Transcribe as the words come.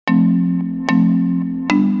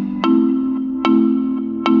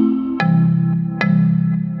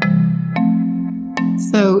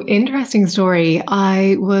So, interesting story.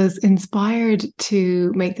 I was inspired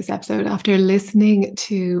to make this episode after listening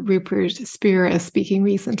to Rupert Spira speaking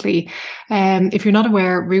recently. If you're not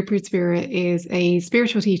aware, Rupert Spira is a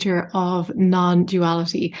spiritual teacher of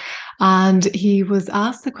non-duality, and he was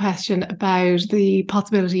asked the question about the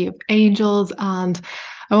possibility of angels. And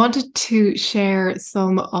I wanted to share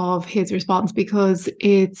some of his response because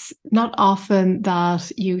it's not often that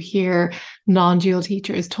you hear non-dual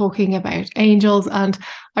teachers talking about angels, and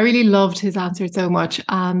I really loved his answer so much,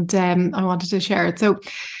 and I wanted to share it. So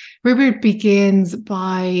Rupert begins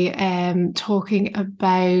by talking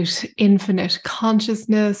about infinite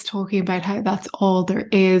consciousness, talking about how that's all there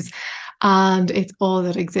is and it's all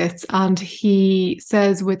that exists. And he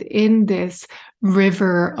says within this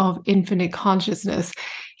river of infinite consciousness,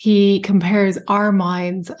 he compares our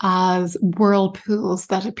minds as whirlpools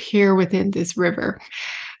that appear within this river.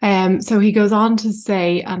 So he goes on to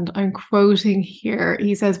say, and I'm quoting here,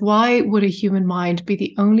 he says, "Why would a human mind be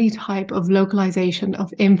the only type of localization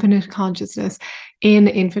of infinite consciousness in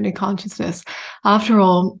infinite consciousness? After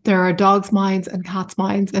all, there are dogs' minds and cats'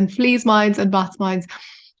 minds and fleas' minds and bats' minds,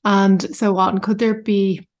 and so on. Could there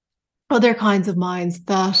be other kinds of minds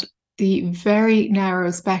that the very narrow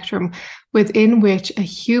spectrum within which a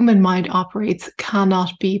human mind operates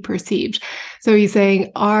cannot be perceived?" So he's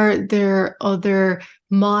saying, are there other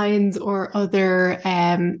minds or other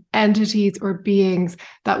entities or beings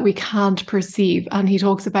that we can't perceive? And he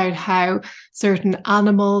talks about how certain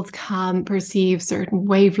animals can perceive certain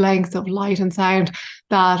wavelengths of light and sound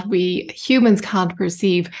that we humans can't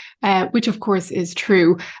perceive, which of course is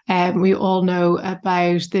true. We all know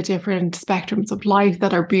about the different spectrums of light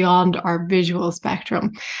that are beyond our visual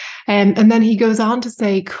spectrum. And then he goes on to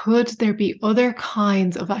say, could there be other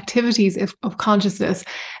kinds of activities of consciousness,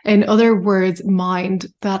 in other words, mind,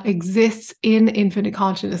 that exists in infinite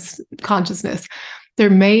consciousness? They're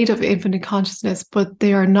made of infinite consciousness, but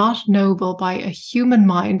they are not knowable by a human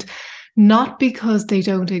mind, not because they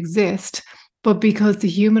don't exist, but because the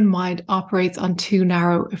human mind operates on too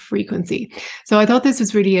narrow a frequency. So I thought this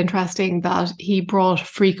was really interesting that he brought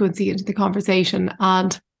frequency into the conversation.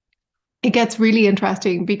 And it gets really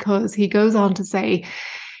interesting because he goes on to say,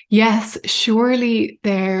 yes, surely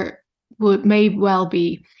there may well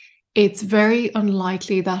be. It's very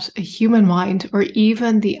unlikely that a human mind or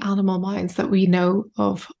even the animal minds that we know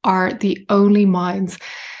of are the only minds.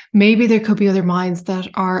 Maybe there could be other minds that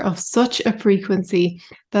are of such a frequency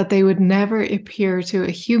that they would never appear to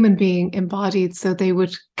a human being embodied, so they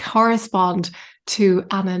would correspond to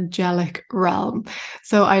an angelic realm.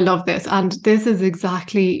 So I love this. And this is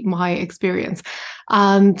exactly my experience.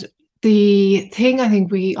 And the thing I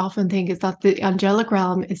think we often think is that the angelic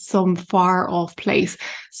realm is some far off place,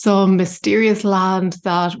 some mysterious land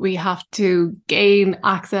that we have to gain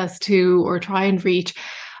access to or try and reach.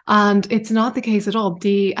 And it's not the case at all.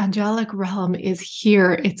 The angelic realm is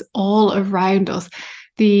here. It's all around us.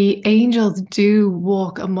 The angels do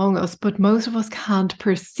walk among us, but most of us can't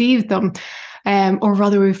perceive them. Or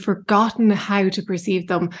rather, we've forgotten how to perceive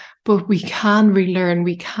them, but we can relearn.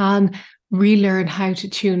 We can relearn how to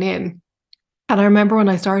tune in. And I remember when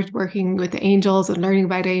I started working with angels and learning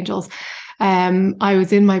about angels, I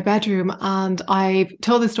was in my bedroom, and I've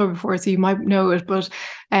told this story before, so you might know it, but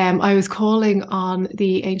I was calling on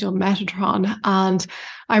the angel Metatron. And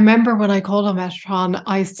I remember when I called on Metatron,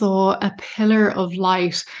 I saw a pillar of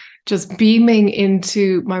light just beaming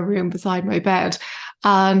into my room beside my bed.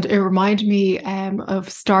 And it reminded me of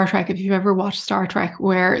Star Trek. If you've ever watched Star Trek,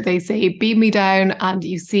 where they say, beam me down, and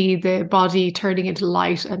you see the body turning into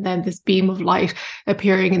light and then this beam of light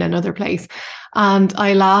appearing in another place. And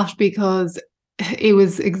I laughed because it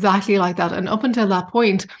was exactly like that. And up until that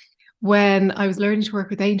point, when I was learning to work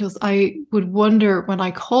with angels, I would wonder when I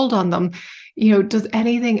called on them, does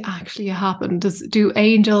anything actually happen? Do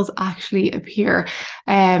angels actually appear?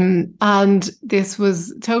 And this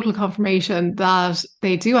was total confirmation that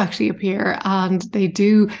they do actually appear and they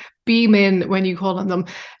do beam in when you call on them.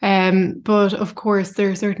 But of course, there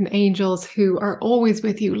are certain angels who are always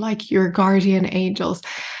with you, like your guardian angels.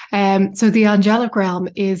 So the angelic realm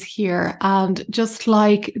is here. And just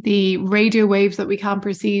like the radio waves that we can't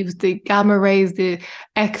perceive, the gamma rays, the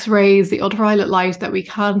X-rays, the ultraviolet light that we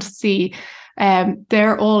can't see,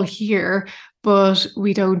 they're all here, but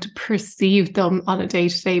we don't perceive them on a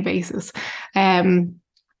day-to-day basis. And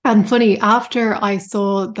funny, after I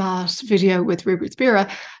saw that video with Rupert Spira,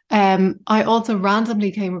 I also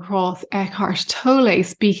randomly came across Eckhart Tolle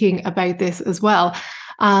speaking about this as well.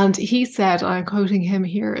 And he said, and I'm quoting him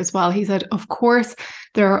here as well, he said, of course,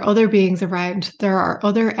 there are other beings around, there are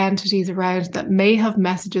other entities around that may have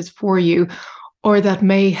messages for you, or that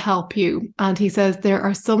may help you. And he says there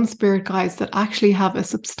are some spirit guides that actually have a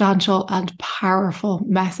substantial and powerful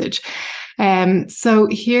message. So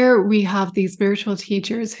here we have these spiritual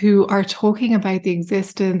teachers who are talking about the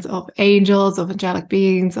existence of angels, of angelic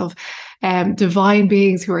beings, of divine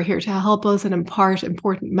beings who are here to help us and impart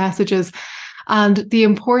important messages. And the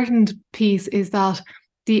important piece is that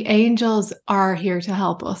the angels are here to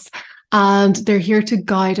help us, and they're here to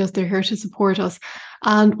guide us, they're here to support us.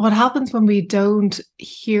 And what happens when we don't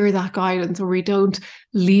hear that guidance, or we don't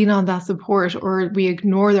lean on that support, or we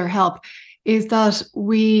ignore their help, is that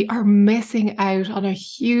we are missing out on a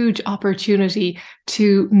huge opportunity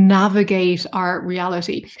to navigate our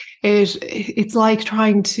reality. It's like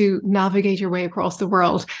trying to navigate your way across the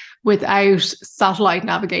world without satellite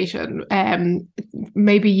navigation.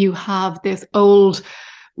 Maybe you have this old,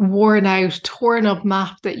 worn out, torn up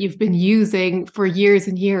map that you've been using for years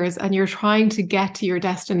and years, and you're trying to get to your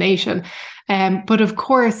destination. But of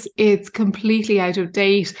course, it's completely out of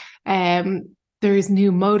date. There's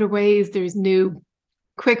new motorways, there's new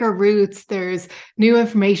quicker routes, there's new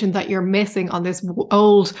information that you're missing on this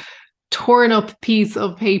old torn up piece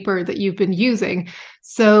of paper that you've been using.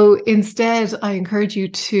 So instead, I encourage you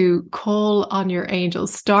to call on your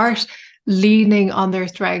angels. Start leaning on their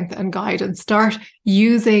strength and guidance. Start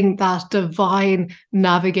using that divine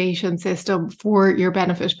navigation system for your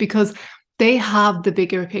benefit, because they have the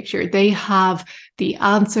bigger picture. They have the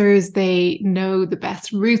answers. They know the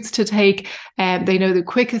best routes to take, and they know the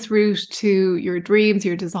quickest route to your dreams,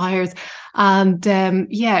 your desires. And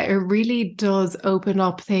it really does open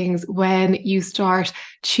up things when you start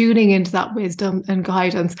tuning into that wisdom and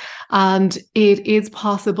guidance. And it is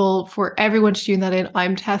possible for everyone to tune that in.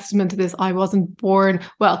 I'm testament to this. I wasn't born,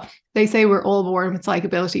 well, they say we're all born with psychic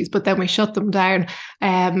abilities, but then we shut them down.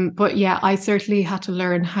 But yeah, I certainly had to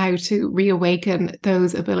learn how to reawaken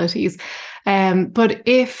those abilities. But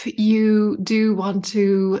if you do want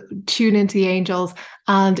to tune into the angels,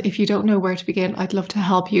 and if you don't know where to begin, I'd love to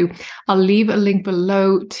help you. I'll leave a link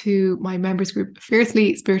below to my members group,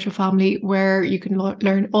 Fiercely Spiritual Family, where you can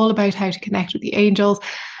learn all about how to connect with the angels,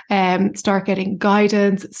 start getting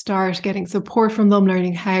guidance, start getting support from them,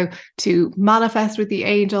 learning how to manifest with the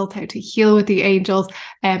angels, how to heal with the angels.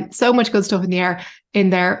 So much good stuff in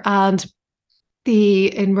there. And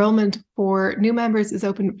the enrollment for new members is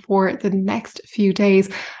open for the next few days.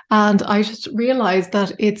 And I just realized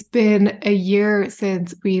that it's been a year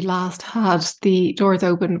since we last had the doors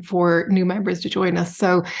open for new members to join us.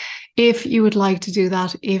 So if you would like to do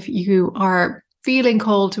that, if you are feeling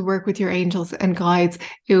called to work with your angels and guides,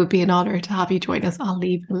 it would be an honor to have you join us. I'll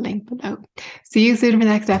leave the link below. See you soon for the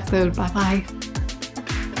next episode. Bye bye.